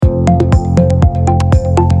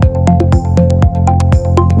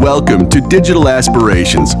Welcome to Digital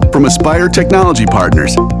Aspirations from Aspire Technology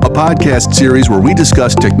Partners, a podcast series where we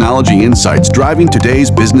discuss technology insights driving today's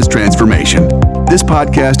business transformation. This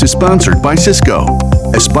podcast is sponsored by Cisco.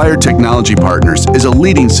 Aspire Technology Partners is a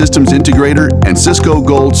leading systems integrator and Cisco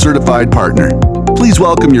Gold certified partner. Please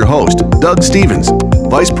welcome your host, Doug Stevens,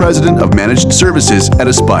 Vice President of Managed Services at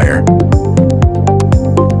Aspire.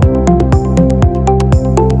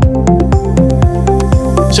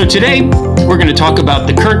 So today, we're going to talk about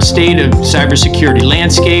the current state of cybersecurity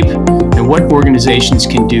landscape and what organizations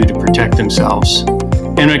can do to protect themselves.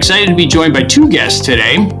 And I'm excited to be joined by two guests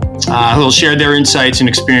today who will share their insights and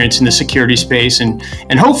experience in the security space and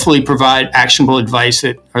hopefully provide actionable advice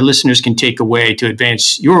that our listeners can take away to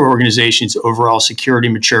advance your organization's overall security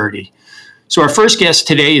maturity. So our first guest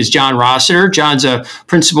today is John Rossiter. John's a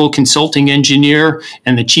principal consulting engineer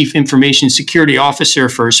and the chief information security officer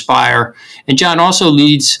for Aspire. And John also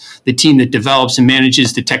leads the team that develops and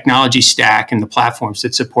manages the technology stack and the platforms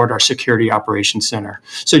that support our security operations center.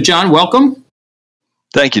 So John, welcome.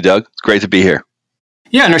 Thank you, Doug. It's great to be here.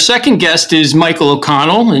 Yeah, and our second guest is Michael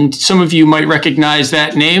O'Connell, and some of you might recognize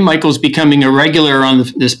that name. Michael's becoming a regular on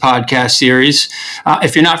this podcast series.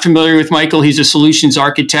 If you're not familiar with Michael, he's a solutions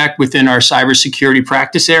architect within our cybersecurity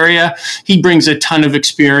practice area. He brings a ton of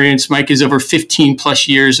experience. Mike has over 15 plus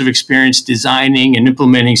years of experience designing and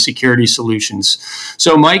implementing security solutions.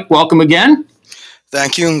 So Mike, welcome again.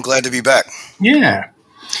 Thank you. I'm glad to be back. Yeah.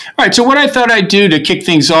 All right, so what I thought I'd do to kick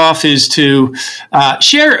things off is to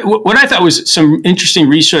share what I thought was some interesting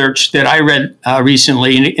research that I read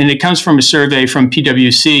recently, and it comes from a survey from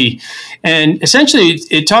PwC. And essentially,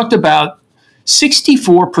 it talked about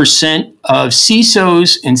 64% of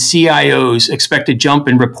CISOs and CIOs expect a jump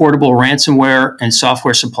in reportable ransomware and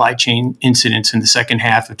software supply chain incidents in the second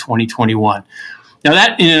half of 2021. Now,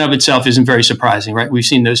 that in and of itself isn't very surprising, right? We've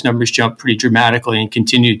seen those numbers jump pretty dramatically and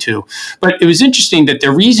continue to. But it was interesting that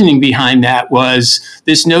the reasoning behind that was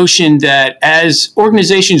this notion that as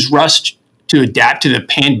organizations rushed to adapt to the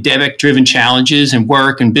pandemic-driven challenges and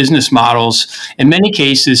work and business models, in many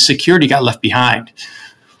cases, security got left behind.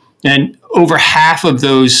 And over half of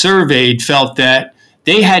those surveyed felt that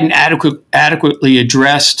they hadn't adequately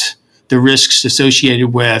addressed the risks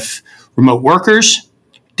associated with remote workers,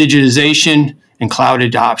 digitization, and cloud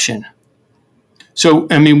adoption. So,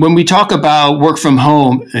 I mean, when we talk about work from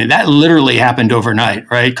home, that literally happened overnight,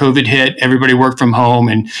 right? COVID hit, everybody worked from home,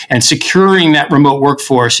 and securing that remote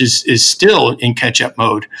workforce is still in catch-up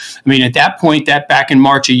mode. I mean, at that point, that back in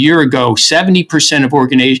March a year ago, 70% of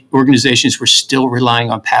organizations were still relying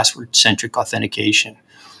on password-centric authentication.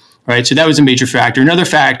 Right, so that was a major factor. Another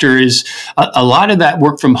factor is a lot of that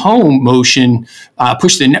work from home motion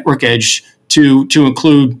pushed the network edge to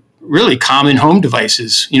include really common home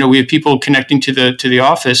devices. You know, we have people connecting to the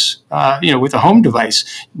office, with a home device,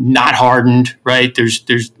 not hardened, right?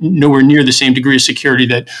 There's nowhere near the same degree of security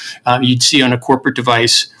that you'd see on a corporate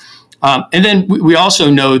device. And then we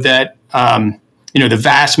also know that, the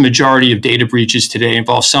vast majority of data breaches today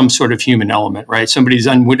involve some sort of human element, right? Somebody's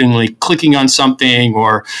unwittingly clicking on something,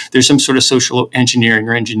 or there's some sort of social engineering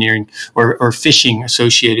or phishing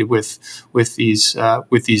associated with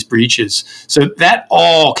these breaches. So that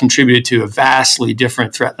all contributed to a vastly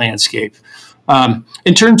different threat landscape.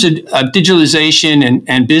 In terms of digitalization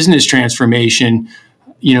and business transformation,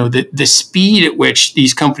 the speed at which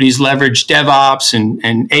these companies leverage DevOps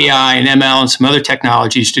and AI and ML and some other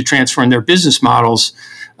technologies to transform their business models,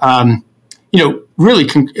 really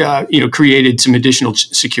created some additional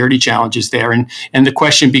security challenges there. And the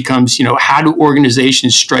question becomes, how do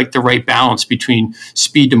organizations strike the right balance between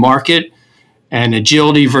speed to market and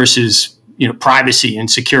agility versus, privacy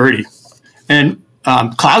and security? And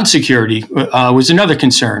cloud security was another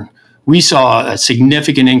concern. We saw a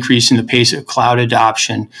significant increase in the pace of cloud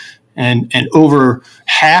adoption, and over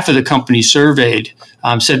half of the companies surveyed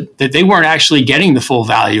said that they weren't actually getting the full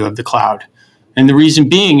value of the cloud. And the reason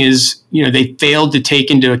being is, they failed to take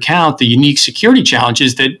into account the unique security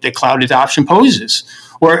challenges that cloud adoption poses,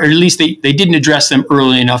 or at least they didn't address them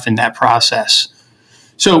early enough in that process.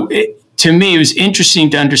 So to me, it was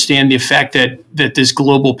interesting to understand the effect that this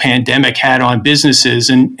global pandemic had on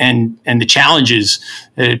businesses and the challenges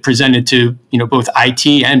that it presented to both IT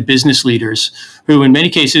and business leaders, who in many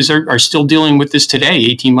cases are still dealing with this today,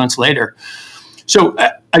 18 months later. So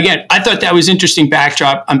again, I thought that was interesting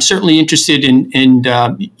backdrop. I'm certainly interested in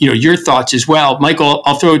your thoughts as well. Michael,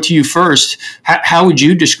 I'll throw it to you first. How would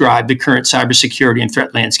you describe the current cybersecurity and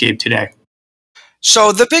threat landscape today?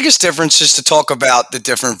 So the biggest difference is to talk about the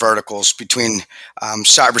different verticals between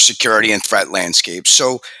cybersecurity and threat landscape.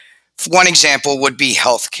 So one example would be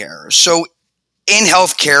healthcare. So in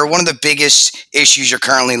healthcare, one of the biggest issues you're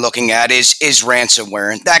currently looking at is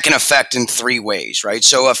ransomware, and that can affect in three ways, right?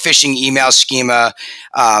 So a phishing email schema,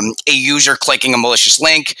 a user clicking a malicious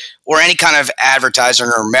link, or any kind of advertising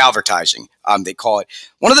or malvertising, they call it.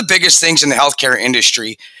 One of the biggest things in the healthcare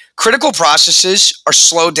industry, critical processes are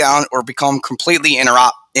slowed down or become completely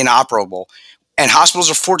inoperable. And hospitals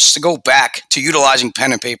are forced to go back to utilizing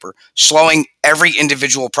pen and paper, slowing every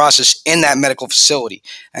individual process in that medical facility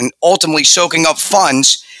and ultimately soaking up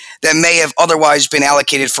funds that may have otherwise been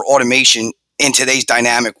allocated for automation in today's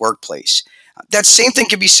dynamic workplace. That same thing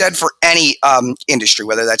can be said for any industry,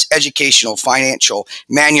 whether that's educational, financial,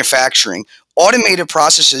 manufacturing. Automated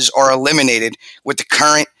processes are eliminated with the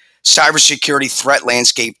current cybersecurity threat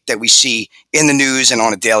landscape that we see in the news and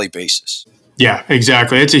on a daily basis. Yeah,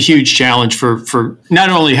 exactly. It's a huge challenge for not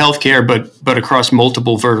only healthcare, but across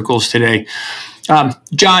multiple verticals today.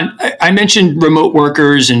 John, I mentioned remote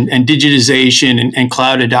workers and digitization and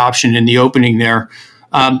cloud adoption in the opening there.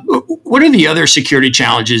 What are the other security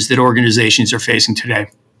challenges that organizations are facing today?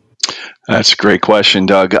 That's a great question,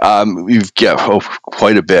 Doug. You've got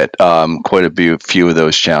quite a bit, few of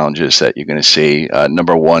those challenges that you're going to see.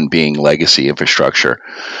 Number one being legacy infrastructure,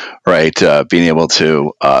 right? Being able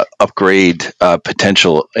to upgrade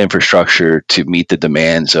potential infrastructure to meet the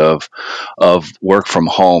demands of work from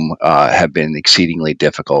home have been exceedingly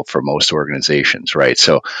difficult for most organizations, right?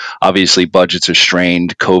 So obviously budgets are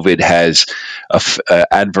strained. COVID has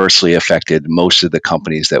adversely affected most of the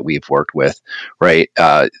companies that we've worked with, right?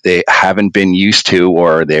 They haven't been used to,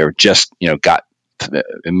 or they're just got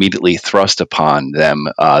immediately thrust upon them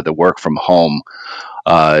the work from home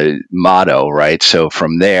motto, right? So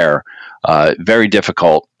from there, very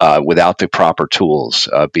difficult without the proper tools.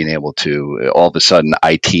 Being able to all of a sudden,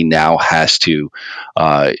 IT now has to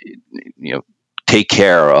take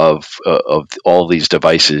care of all these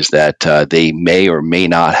devices that they may or may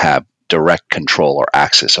not have direct control or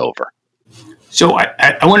access over. So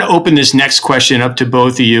I want to open this next question up to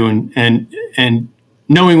both of you, and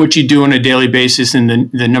knowing what you do on a daily basis and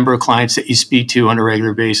the number of clients that you speak to on a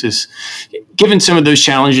regular basis, given some of those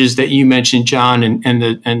challenges that you mentioned, John, and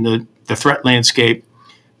the threat landscape,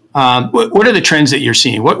 what are the trends that you're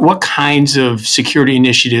seeing? What kinds of security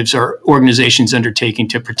initiatives are organizations undertaking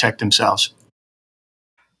to protect themselves?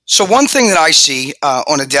 So one thing that I see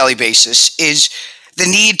on a daily basis is the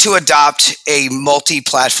need to adopt a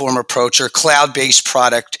multi-platform approach or cloud-based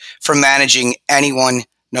product for managing anyone,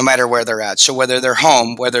 no matter where they're at. So whether they're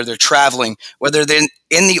home, whether they're traveling, whether they're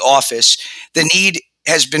in the office, the need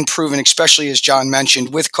has been proven, especially as John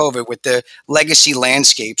mentioned, with COVID, with the legacy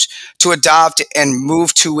landscapes, to adopt and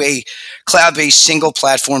move to a cloud-based single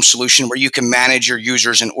platform solution where you can manage your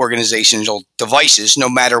users and organizational devices no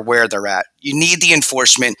matter where they're at. You need the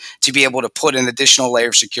enforcement to be able to put an additional layer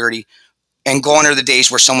of security, and gone are the days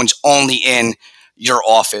where someone's only in your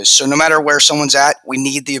office. So no matter where someone's at, we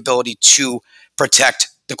need the ability to protect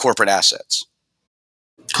the corporate assets.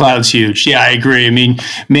 Cloud's huge. Yeah, I agree. I mean,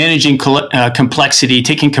 managing complexity,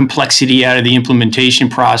 taking complexity out of the implementation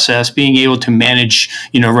process, being able to manage,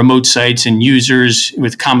 remote sites and users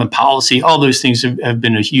with common policy, all those things have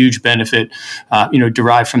been a huge benefit,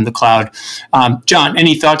 derived from the cloud. John,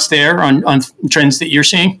 any thoughts there on trends that you're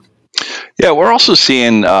seeing? Yeah, we're also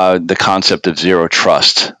seeing the concept of zero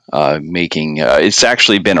trust it's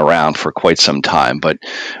actually been around for quite some time, but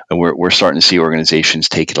we're starting to see organizations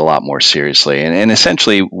take it a lot more seriously. And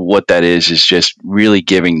essentially what that is just really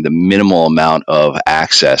giving the minimal amount of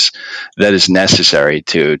access that is necessary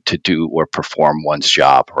to do or perform one's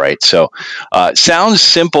job, right? So sounds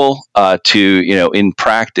simple in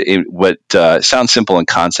practice, sounds simple in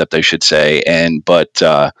concept, I should say, but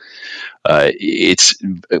it's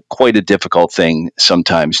quite a difficult thing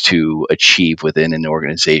sometimes to achieve within an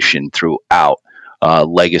organization throughout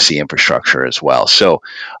legacy infrastructure as well. So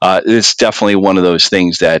it's definitely one of those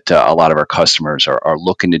things that a lot of our customers are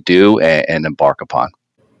looking to do and embark upon.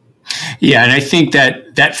 Yeah, and I think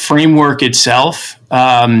that framework itself,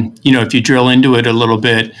 if you drill into it a little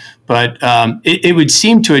bit, but it would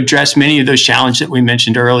seem to address many of those challenges that we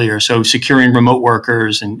mentioned earlier. So securing remote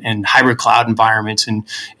workers and hybrid cloud environments and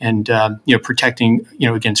protecting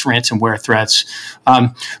against ransomware threats.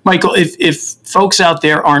 Michael, if folks out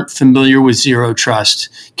there aren't familiar with zero trust,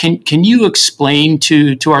 can you explain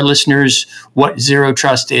to our listeners what zero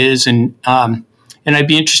trust is? And I'd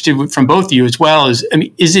be interested from both of you as well. Is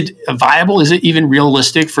it viable? Is it even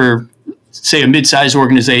realistic for, say, a mid-sized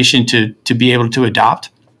organization to be able to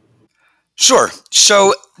adopt? Sure.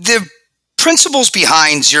 So the principles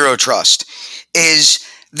behind zero trust is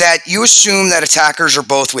that you assume that attackers are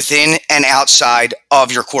both within and outside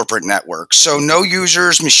of your corporate network. So no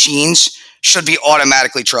users, machines should be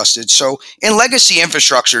automatically trusted. So in legacy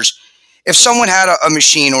infrastructures, if someone had a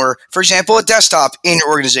machine or, for example, a desktop in your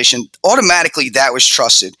organization, automatically that was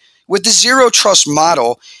trusted. With the zero trust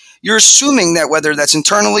model, you're assuming that whether that's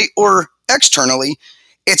internally or externally,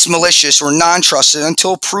 it's malicious or non-trusted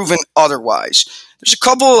until proven otherwise. There's a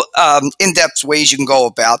couple in-depth ways you can go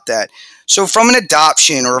about that. So from an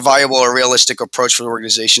adoption or a viable or realistic approach for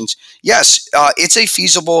organizations, yes, it's a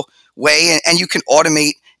feasible way, and you can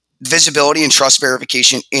automate visibility and trust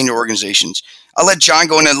verification in your organizations. I'll let John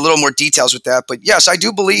go into a little more details with that, but yes, I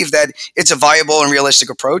do believe that it's a viable and realistic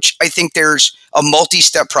approach. I think there's a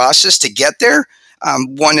multi-step process to get there.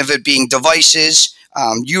 One of it being devices,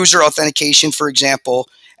 user authentication, for example,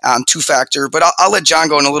 two-factor, but I'll let John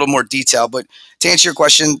go in a little more detail. But to answer your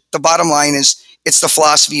question, the bottom line is it's the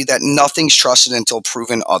philosophy that nothing's trusted until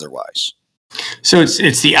proven otherwise. So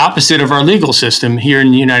it's the opposite of our legal system here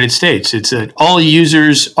in the United States. It's that all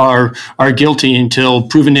users are guilty until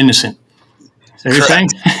proven innocent. Is that what you're saying?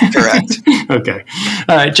 Correct. Okay.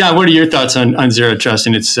 All right, John, what are your thoughts on zero trust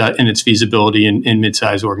and its feasibility in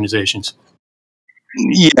mid-sized organizations?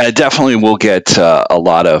 Yeah, definitely we'll get a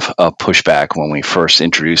lot of pushback when we first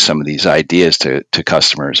introduce some of these ideas to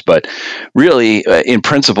customers. But really, in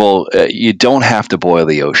principle, you don't have to boil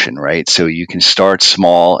the ocean, right? So you can start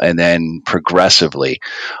small and then progressively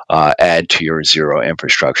add to your zero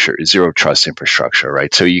trust infrastructure,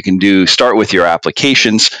 right? So you can start with your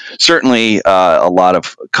applications. Certainly, a lot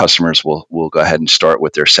of customers will go ahead and start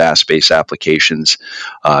with their SaaS-based applications,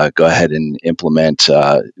 go ahead and implement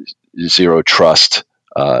zero trust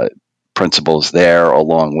principles there,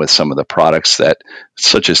 along with some of the products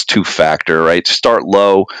such as two-factor, right? Start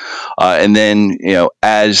low, and then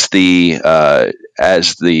as the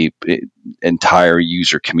entire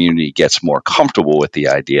user community gets more comfortable with the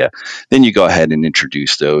idea, then you go ahead and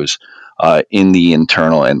introduce those in the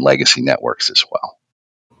internal and legacy networks as well.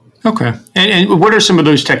 Okay. And what are some of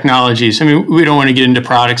those technologies? I mean, we don't want to get into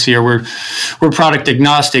products here. We're product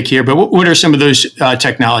agnostic here, but what are some of those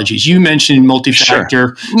technologies? You mentioned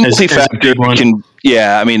multi-factor. Sure. Multi-factor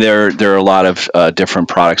I mean, there are a lot of different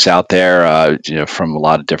products out there, from a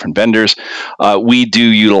lot of different vendors. We do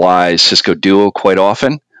utilize Cisco Duo quite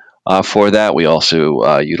often for that. We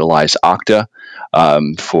also utilize Okta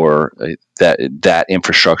for that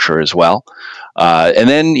infrastructure as well. And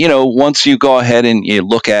then, once you go ahead and you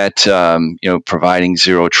look at, providing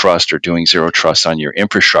zero trust or doing zero trust on your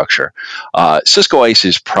infrastructure, Cisco ISE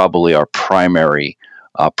is probably our primary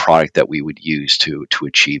product that we would use to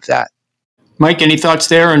achieve that. Mike, any thoughts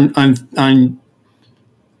there on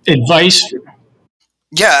advice?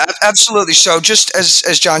 Yeah, absolutely. So just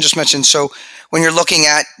as John just mentioned, so when you're looking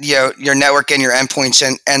at your network and your endpoints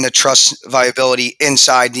and the trust viability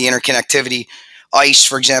inside the interconnectivity, ISE,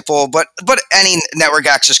 for example, but any network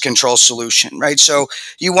access control solution, right? So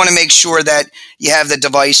you want to make sure that you have the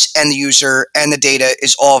device and the user and the data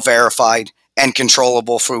is all verified and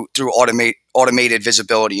controllable through automated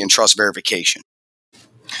visibility and trust verification.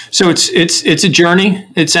 So it's a journey.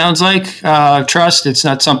 It sounds like trust. It's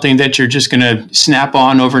not something that you're just going to snap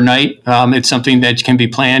on overnight. It's something that can be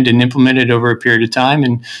planned and implemented over a period of time,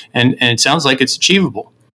 and it sounds like it's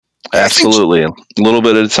achievable. Absolutely, a little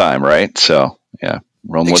bit at a time, right? So yeah,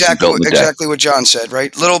 Rome wasn't built in a day. Exactly what John said,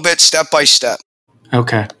 right? Little bit, step by step.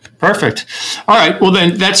 Okay, perfect. All right. Well,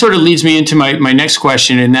 then that sort of leads me into my next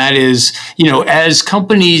question, and that is, as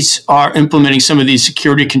companies are implementing some of these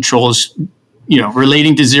security controls,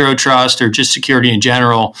 relating to zero trust or just security in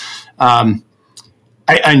general. And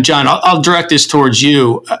John, I'll direct this towards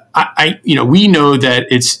you. We know that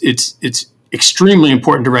it's extremely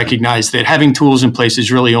important to recognize that having tools in place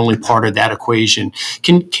is really only part of that equation.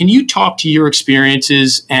 Can you talk to your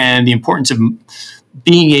experiences and the importance of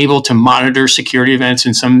being able to monitor security events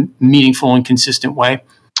in some meaningful and consistent way?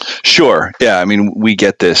 Sure. Yeah. I mean, we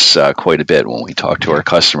get this quite a bit when we talk to our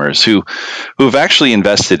customers who have actually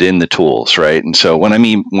invested in the tools, right? And so what I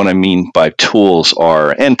mean by tools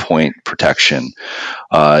are endpoint protection,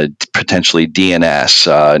 potentially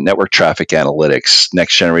DNS, network traffic analytics,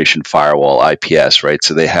 next generation firewall, IPS, right?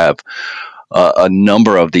 So they have a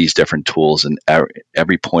number of these different tools in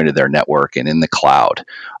every point of their network and in the cloud.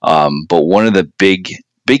 But one of the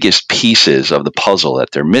biggest pieces of the puzzle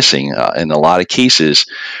that they're missing in a lot of cases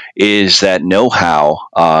is that know-how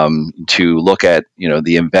to look at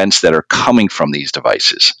the events that are coming from these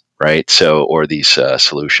devices, right? So or these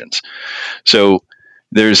solutions. So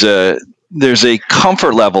there's a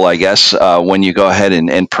comfort level, I guess, when you go ahead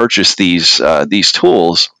and purchase these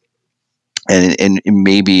tools. and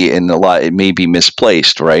maybe in a lot, it may be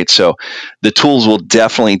misplaced, right? So the tools will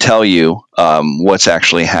definitely tell you what's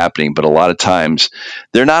actually happening, but a lot of times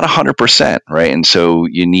they're not 100%, right? And so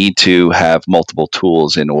you need to have multiple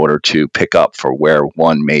tools in order to pick up for where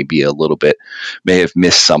one may have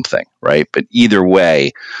missed something, right? But either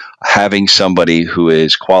way, having somebody who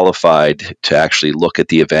is qualified to actually look at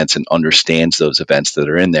the events and understands those events that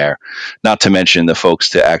are in there, not to mention the folks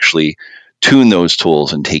to actually tune those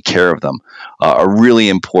tools and take care of them, a really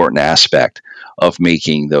important aspect of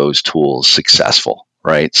making those tools successful,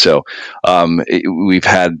 right? So we've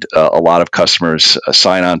had a lot of customers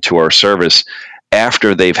sign on to our service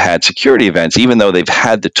after they've had security events, even though they've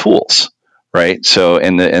had the tools, right? So,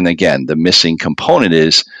 and again, the missing component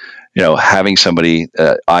is, having somebody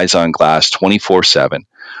eyes on glass 24/7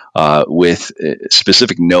 with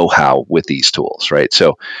specific know-how with these tools, right?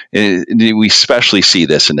 So we especially see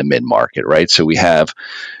this in the mid-market, right? So we have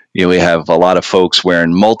a lot of folks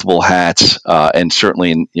wearing multiple hats, and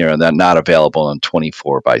certainly, they're not available in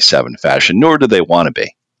 24/7 fashion, nor do they want to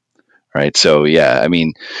be, right? So yeah, I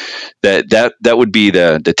mean, that would be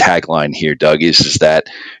the tagline here, Doug, is that,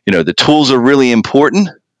 the tools are really important,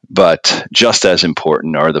 but just as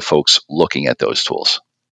important are the folks looking at those tools.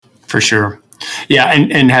 For sure. Yeah,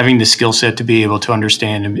 and having the skill set to be able to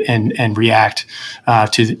understand and react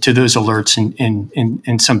to those alerts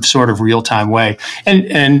in some sort of real time way.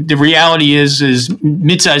 And the reality is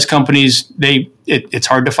mid-sized companies, it's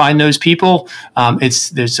hard to find those people.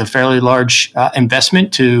 There's a fairly large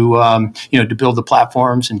investment to build the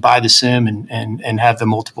platforms and buy the SIM and have the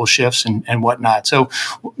multiple shifts and whatnot. So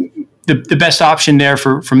the best option there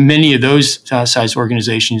for many of those size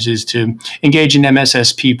organizations is to engage an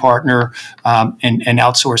MSSP partner and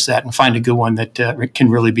outsource that and find a good one that can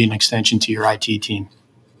really be an extension to your IT team.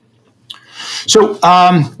 So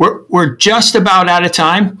we're just about out of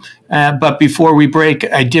time, but before we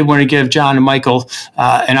break, I did want to give John and Michael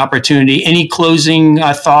an opportunity. Any closing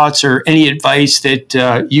thoughts or any advice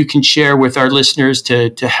that you can share with our listeners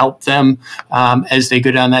to help them as they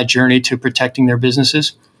go down that journey to protecting their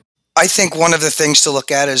businesses? I think one of the things to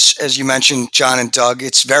look at is, as you mentioned, John and Doug,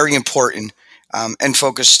 it's very important and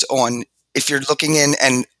focused on, if you're looking in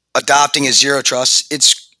and adopting a zero trust,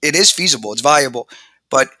 it is feasible, it's viable,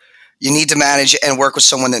 but you need to manage and work with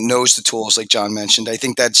someone that knows the tools, like John mentioned. I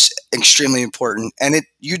think that's extremely important, and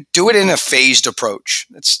you do it in a phased approach.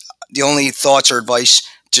 That's the only thoughts or advice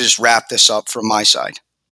to just wrap this up from my side.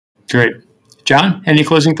 Great. John, any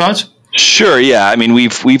closing thoughts? Sure. Yeah. I mean,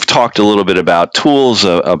 we've talked a little bit about tools,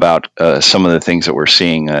 about some of the things that we're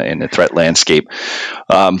seeing in the threat landscape,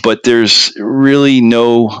 but there's really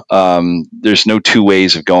there's no two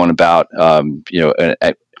ways of going about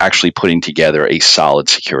actually putting together a solid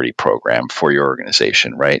security program for your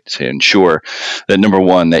organization, right? To ensure that, number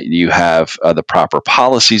one, that you have the proper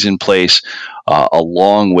policies in place,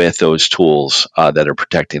 along with those tools that are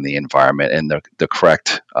protecting the environment and the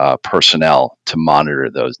correct personnel to monitor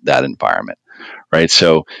that environment, right?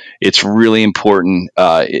 So it's really important.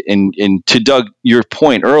 And to Doug, your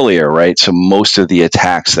point earlier, right? So most of the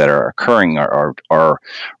attacks that are occurring are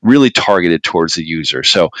really targeted towards the user.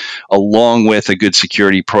 So along with a good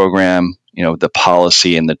security program, the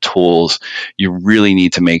policy and the tools, you really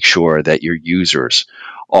need to make sure that your users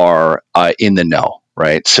are in the know.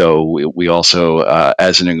 Right. So we also,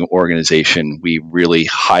 as an organization, we really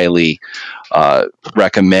highly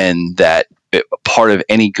recommend that part of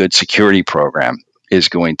any good security program is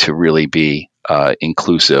going to really be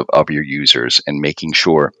inclusive of your users and making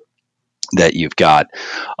sure that you've got,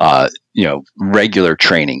 regular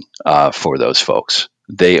training for those folks.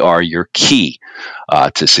 They are your key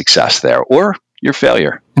to success there, or your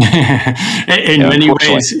failure. In many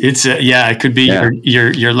ways, it's it could be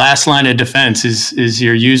your last line of defense is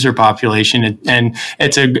your user population, and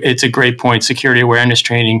it's a great point. Security awareness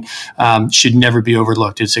training should never be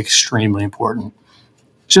overlooked. It's extremely important.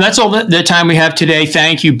 So that's all the time we have today.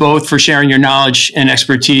 Thank you both for sharing your knowledge and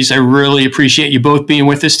expertise. I really appreciate you both being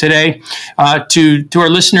with us today. To our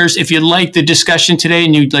listeners, if you like the discussion today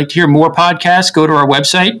and you'd like to hear more podcasts, go to our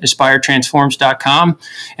website, aspiretransforms.com.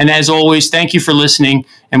 And as always, thank you for listening,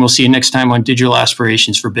 and we'll see you next time on Digital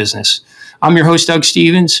Aspirations for Business. I'm your host, Doug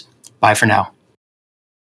Stevens. Bye for now.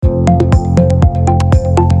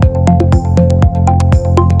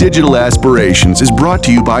 Digital Aspirations is brought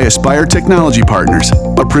to you by Aspire Technology Partners,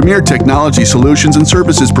 a premier technology solutions and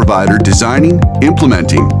services provider designing,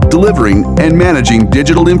 implementing, delivering, and managing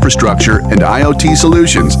digital infrastructure and IoT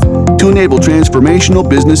solutions to enable transformational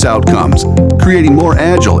business outcomes, creating more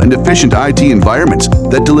agile and efficient IT environments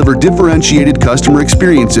that deliver differentiated customer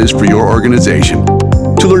experiences for your organization.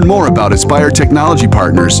 To learn more about Aspire Technology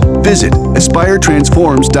Partners, visit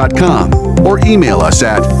aspiretransforms.com or email us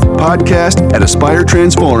at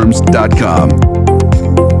podcast@aspiretransforms.com.